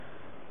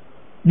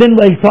Then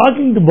while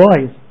talking to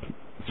boys,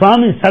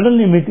 Swami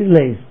suddenly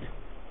materialized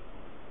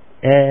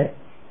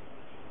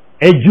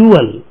a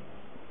jewel,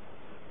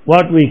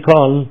 what we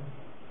call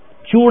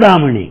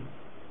Chudamani.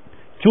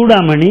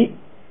 Chudamani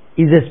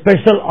is a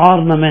special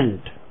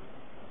ornament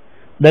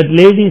that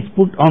ladies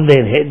put on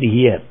their head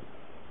here,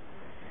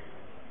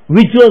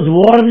 which was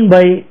worn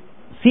by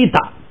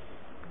Sita.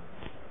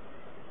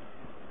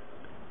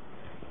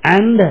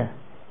 And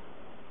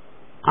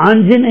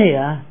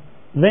Anjaneya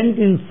went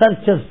in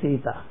search of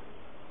Sita.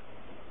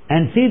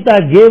 And Sita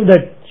gave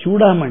that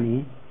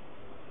Chudamani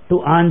to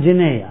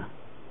Anjaneya,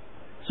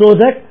 so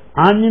that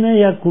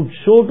Anjaneya could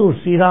show to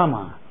Sri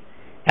Rama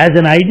as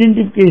an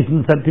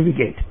identification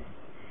certificate,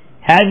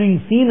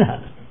 having seen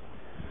her.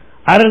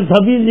 Or else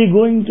how is he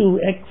going to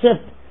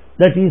accept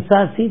that he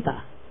saw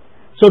Sita?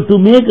 So to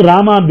make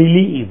Rama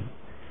believe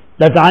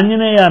that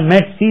Anjaneya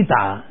met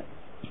Sita,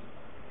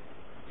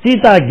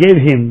 Sita gave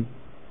him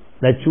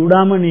the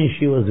Chudamani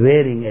she was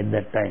wearing at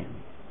that time.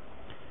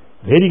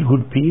 Very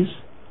good piece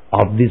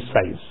of this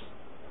size,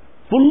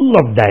 full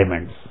of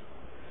diamonds.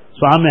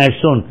 Swami has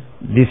shown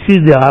this is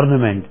the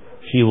ornament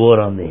she wore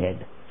on the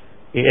head.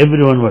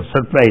 Everyone was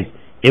surprised.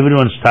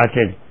 Everyone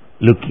started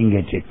looking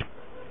at it.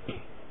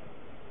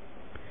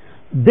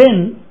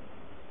 Then,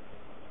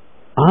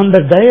 on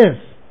the dais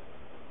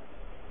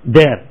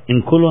there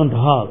in Kulwant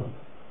Hall,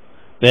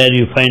 where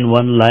you find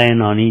one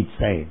lion on each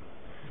side,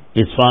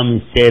 is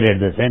Swami's chair at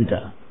the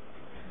center.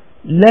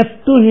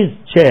 Left to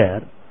his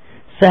chair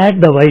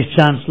sat the Vice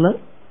Chancellor,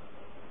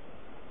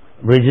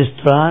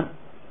 registrar,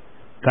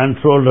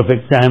 controller of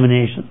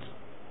examinations,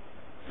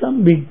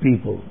 some big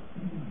people.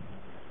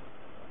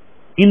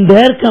 In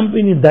their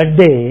company that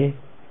day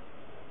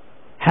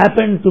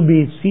happened to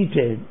be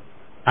seated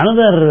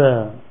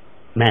another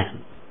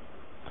man,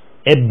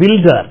 a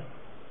builder,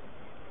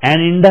 an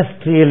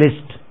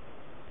industrialist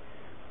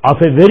of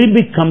a very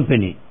big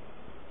company,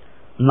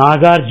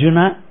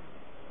 Nagarjuna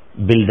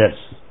Builders,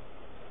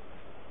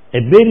 a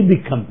very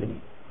big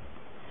company,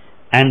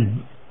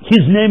 and his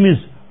name is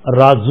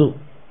Raju.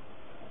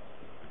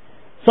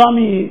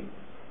 Swami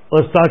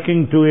was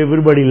talking to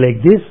everybody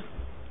like this.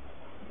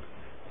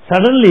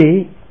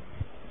 Suddenly,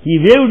 he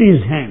waved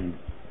his hand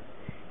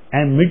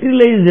and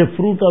materialized a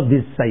fruit of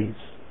this size.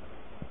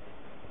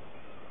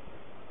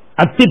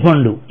 Atti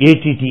pandu,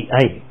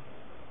 atti,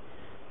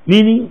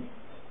 meaning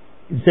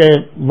it's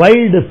a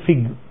wild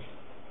fig,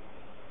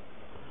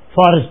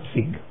 forest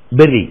fig,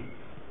 berry.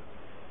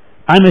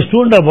 I am a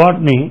student of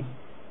botany,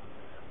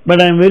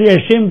 but I am very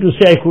ashamed to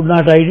say I could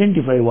not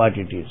identify what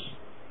it is.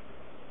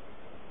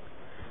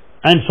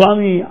 And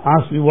Swami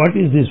asked me, what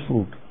is this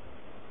fruit?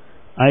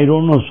 I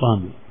don't know,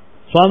 Swami.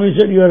 Swami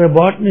said, you are a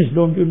botanist,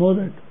 don't you know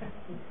that?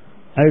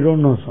 I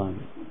don't know, Swami.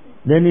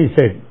 Then he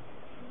said,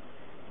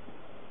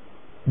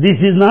 this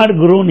is not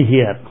grown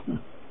here.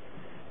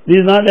 This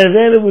is not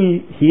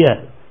available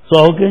here. So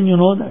how can you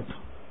know that?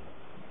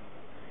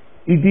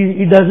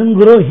 It doesn't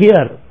grow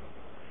here.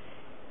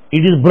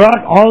 It is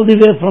brought all the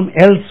way from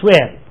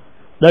elsewhere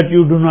that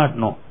you do not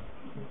know.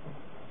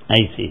 I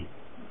see.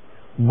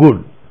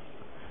 Good.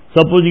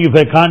 Supposing if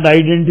I can't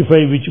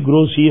identify which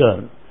grows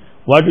here,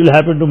 what will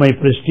happen to my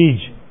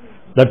prestige?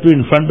 That too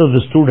in front of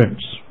the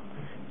students.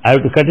 I have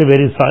to cut a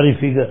very sorry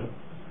figure.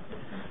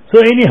 So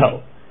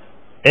anyhow,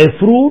 a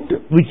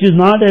fruit which is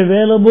not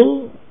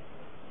available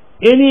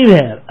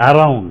anywhere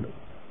around,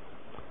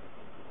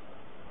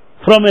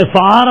 from a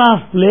far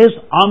off place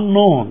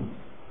unknown,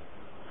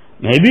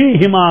 maybe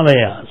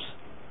Himalayas.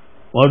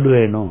 What do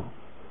I know?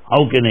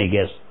 How can I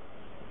guess?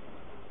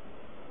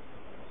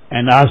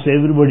 And asked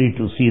everybody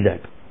to see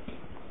that.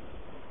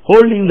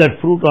 Holding that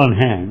fruit on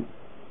hand,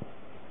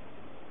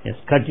 is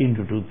cut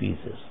into two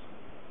pieces.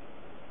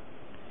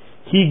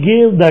 He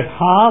gave that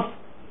half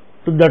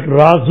to that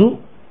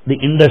Raju, the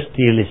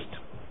industrialist.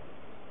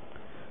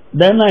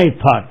 Then I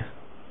thought,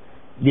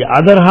 the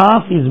other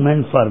half is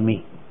meant for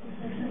me.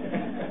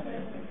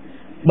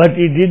 But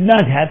it did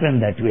not happen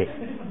that way.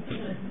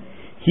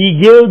 He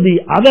gave the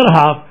other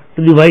half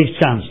to the Vice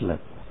Chancellor.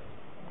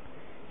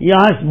 He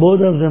asked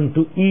both of them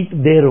to eat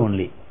there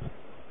only.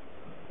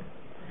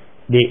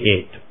 They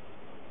ate.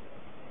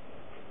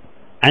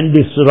 And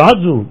this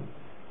Raju,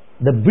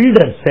 the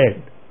builder,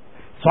 said,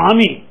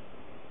 Swami,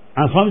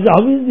 and Swami said,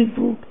 how is the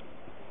fruit?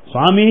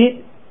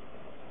 Swami,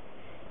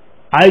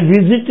 I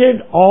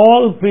visited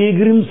all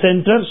pilgrim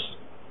centers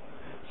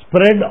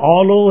spread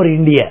all over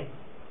India.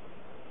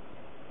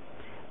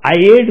 I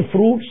ate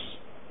fruits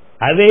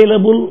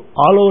available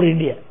all over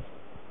India.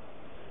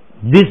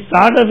 This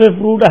sort of a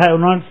fruit I have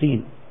not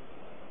seen.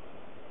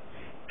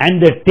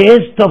 And the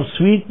taste of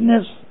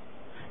sweetness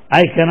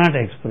I cannot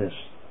express.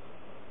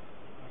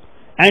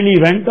 And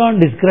he went on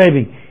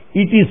describing,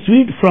 it is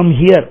sweet from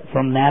here,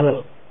 from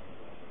navel.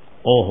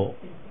 Oh.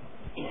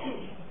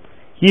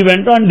 He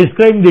went on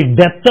describing the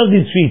depth of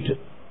the sweet.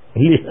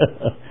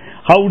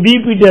 How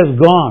deep it has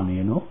gone,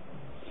 you know.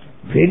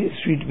 Very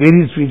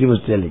sweet he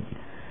was telling.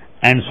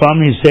 And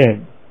Swami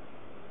said,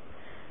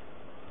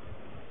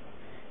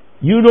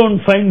 you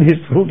don't find this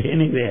fruit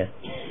anywhere.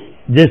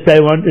 Just I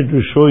wanted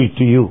to show it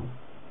to you.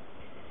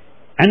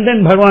 And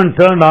then Bhagavan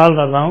turned all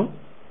around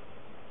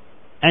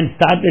and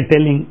started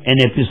telling an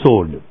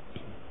episode.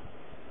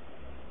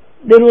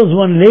 There was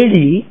one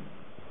lady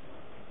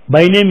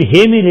by name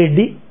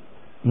Hemireddy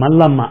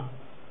Malamma,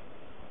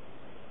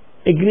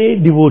 a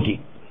great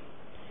devotee.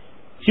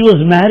 She was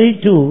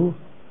married to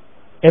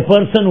a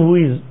person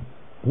who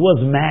was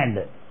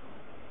mad.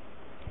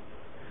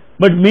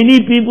 But many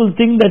people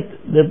think that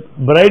the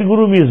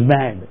bridegroom is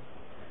mad.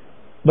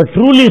 But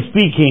truly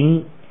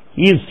speaking,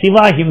 he is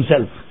Siva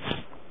himself.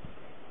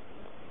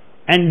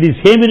 And this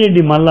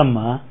Hemireddy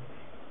Malamma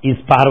is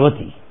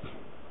Parvathi.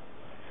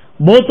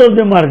 Both of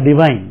them are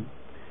divine,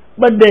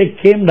 but they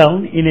came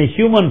down in a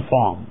human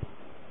form.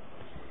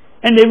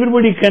 And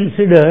everybody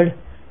considered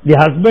the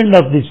husband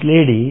of this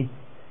lady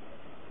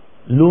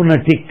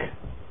lunatic,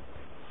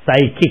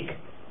 psychic,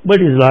 but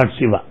is Lord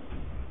Siva.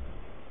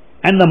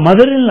 And the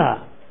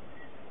mother-in-law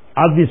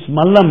of this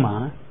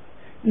Malamma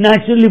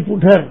naturally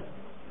put her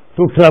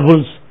to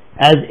troubles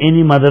as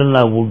any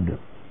mother-in-law would.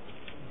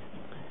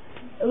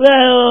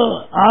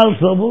 Well, all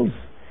troubles.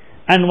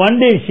 And one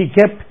day she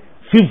kept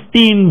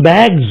 15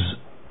 bags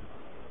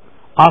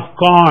of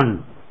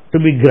corn to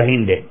be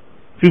grinded.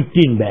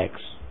 15 bags.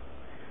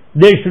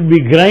 They should be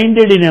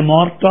grinded in a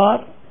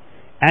mortar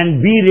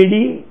and be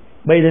ready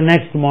by the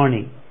next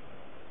morning.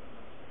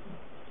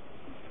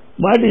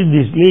 What is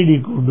this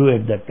lady could do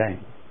at that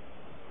time?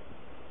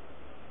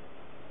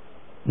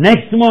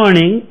 Next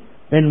morning,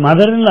 when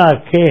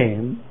mother-in-law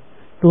came,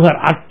 to her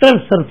utter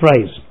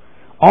surprise,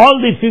 all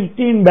the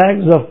 15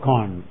 bags of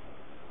corn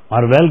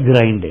are well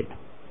grinded.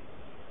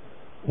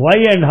 Why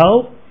and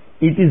how?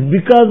 It is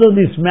because of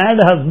this mad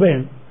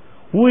husband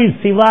who is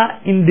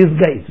Siva in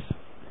disguise,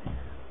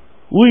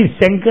 who is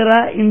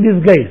Sankara in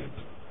disguise.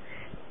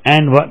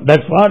 And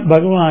that's what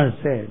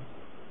Bhagavan said.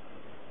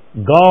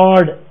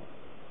 God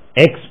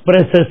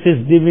expresses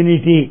His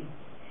divinity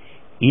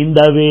in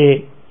the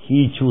way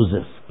He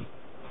chooses,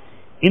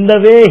 in the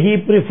way He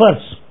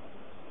prefers.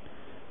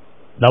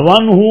 The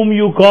one whom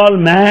you call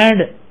mad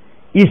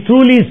is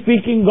truly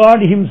speaking God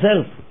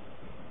Himself.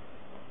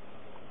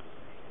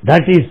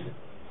 That is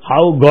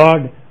how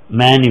God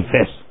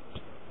manifests.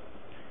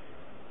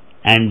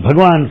 And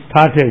Bhagavan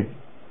started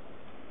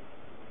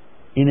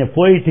in a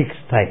poetic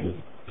style.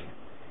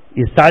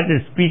 He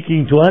started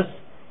speaking to us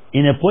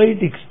in a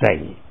poetic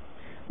style.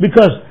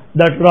 Because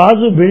that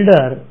Raju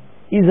builder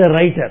is a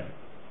writer.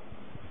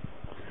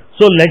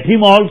 So let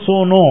him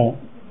also know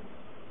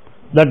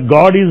that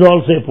God is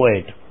also a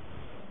poet.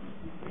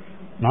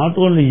 Not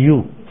only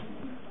you,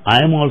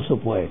 I am also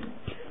poet.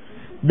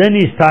 Then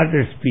he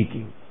started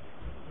speaking.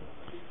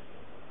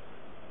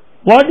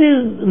 What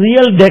is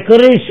real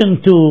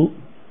decoration to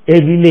a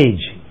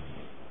village?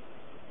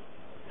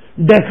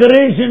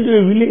 Decoration to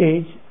a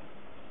village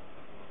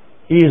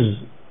is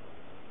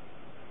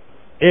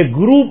a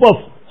group of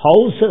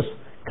houses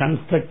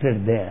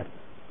constructed there.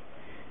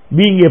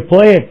 Being a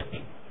poet,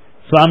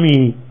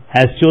 Swami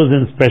has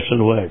chosen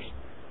special words.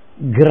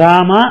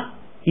 Grama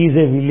is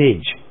a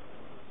village.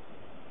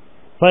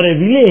 For a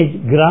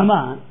village,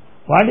 Grama,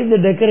 what is the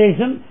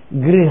decoration?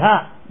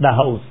 Griha, the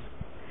house.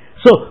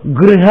 So,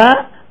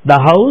 Griha, the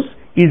house,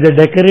 is a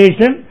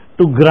decoration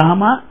to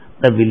Grama,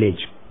 the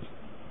village.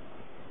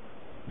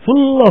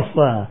 Full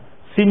of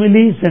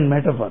similes and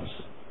metaphors.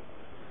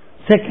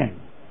 Second,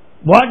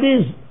 what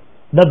is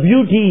the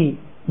beauty?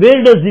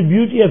 Where does the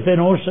beauty of an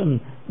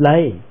ocean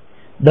lie?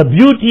 The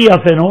beauty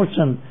of an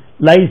ocean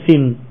lies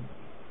in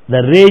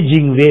the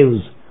raging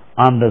waves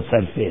on the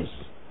surface.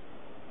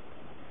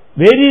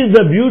 Where is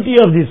the beauty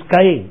of the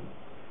sky?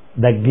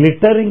 The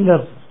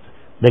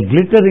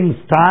glittering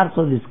stars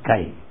of the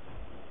sky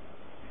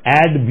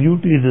add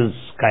beauty to the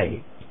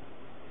sky.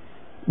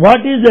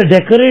 What is the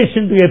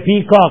decoration to a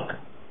peacock?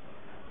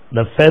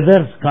 The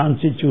feathers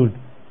constitute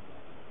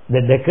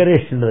the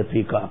decoration of the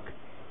peacock.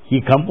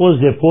 He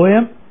composed a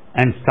poem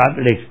and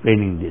started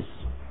explaining this.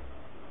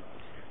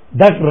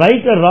 That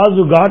writer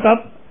Raju got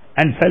up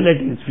and fell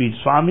at his feet.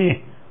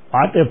 Swami,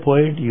 what a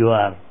poet you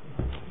are.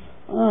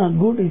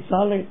 Good, it's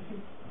all right.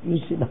 You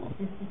sit down.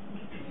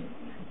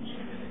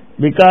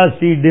 Because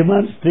he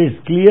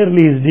demonstrates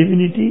clearly his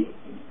divinity,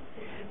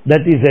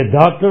 that is a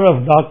doctor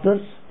of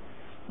doctors,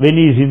 when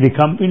he is in the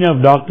company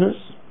of doctors,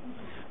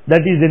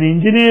 that is an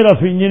engineer of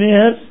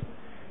engineers,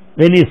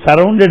 when he is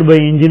surrounded by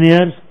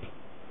engineers,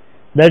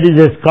 that is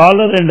a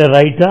scholar and a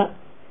writer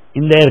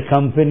in their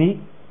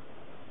company.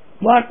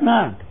 What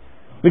not?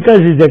 Because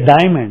he is a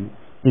diamond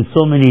with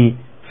so many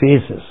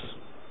faces.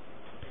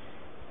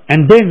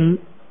 And then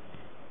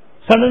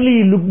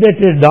suddenly he looked at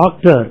a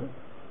doctor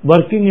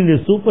working in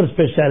the super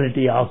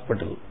specialty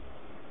hospital.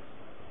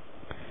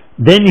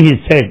 Then he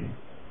said,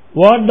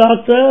 "What,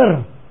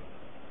 doctor?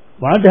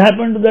 What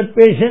happened to that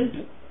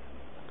patient?"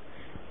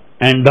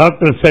 And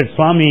doctor said,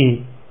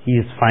 "Swami, he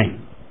is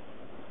fine."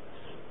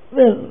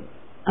 Well,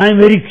 I am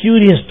very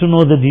curious to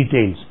know the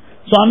details.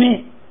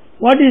 Swami,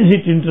 what is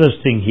it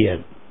interesting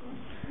here?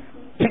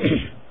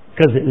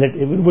 Because let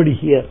everybody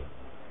hear.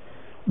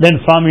 Then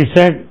Swami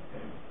said,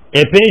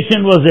 a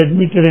patient was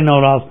admitted in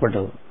our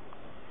hospital.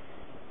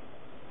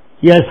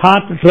 He has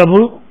heart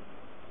trouble.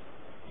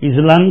 His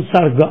lungs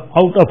are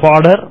out of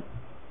order.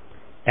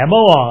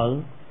 Above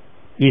all,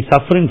 he is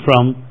suffering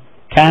from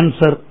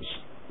cancer,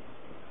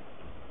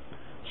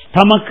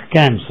 stomach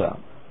cancer.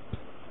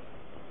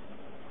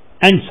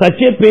 And such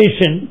a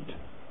patient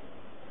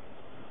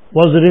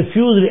was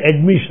refused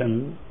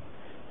admission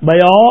by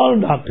all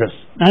doctors.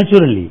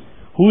 Naturally,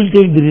 who will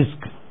take the risk?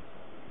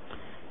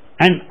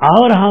 And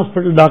our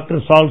hospital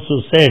doctors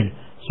also said,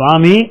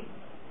 Swami,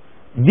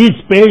 this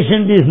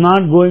patient is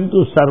not going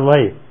to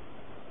survive.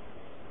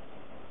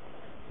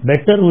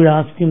 Better we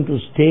ask him to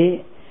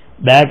stay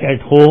back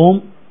at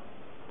home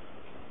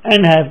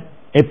and have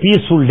a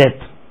peaceful death.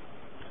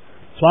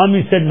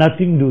 Swami said,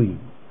 nothing doing.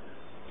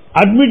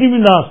 Admit him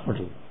in the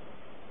hospital.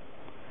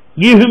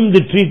 Give him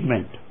the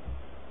treatment.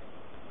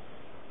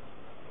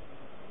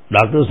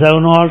 Doctors have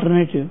no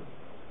alternative.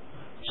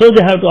 So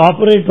they have to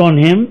operate on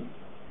him.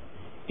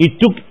 It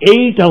took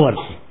 8 hours.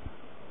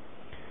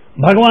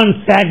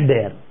 Bhagavan sat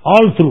there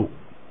all through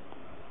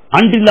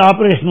until the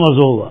operation was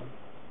over.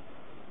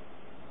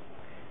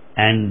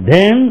 And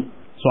then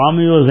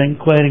Swami was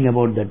inquiring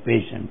about that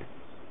patient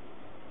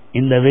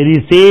in the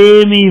very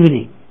same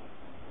evening.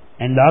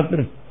 And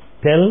doctor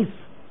tells,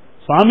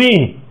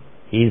 Swami,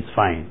 he is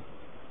fine.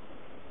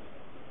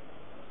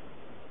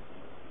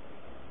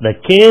 The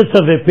case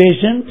of a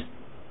patient,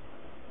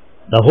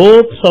 the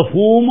hopes of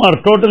whom are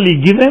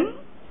totally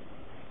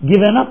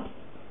given up,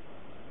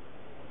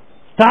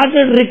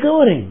 started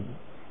recovering.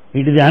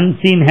 It is the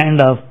unseen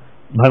hand of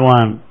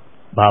Bhagavan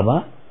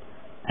Baba.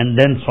 And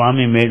then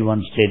Swami made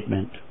one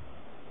statement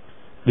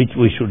which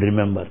we should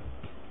remember.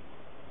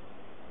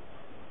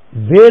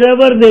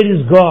 Wherever there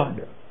is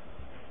God,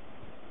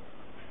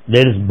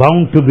 there is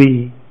bound to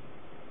be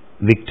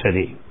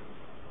victory.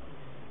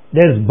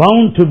 There is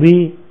bound to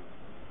be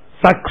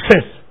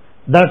success.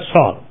 That's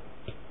all.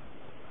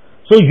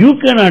 So you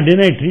cannot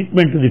deny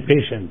treatment to the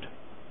patient.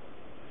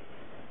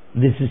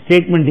 This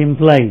statement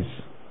implies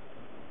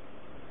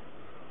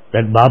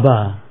that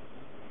Baba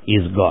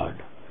is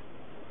God.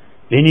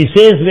 When he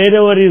says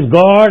wherever is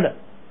God,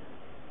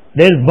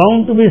 there is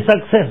bound to be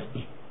success.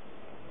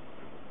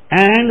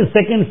 And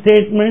second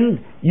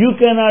statement, you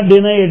cannot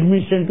deny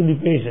admission to the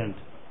patient.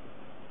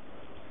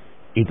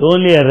 It's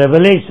only a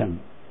revelation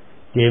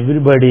to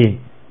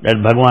everybody that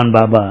Bhagavan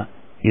Baba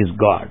is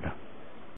God.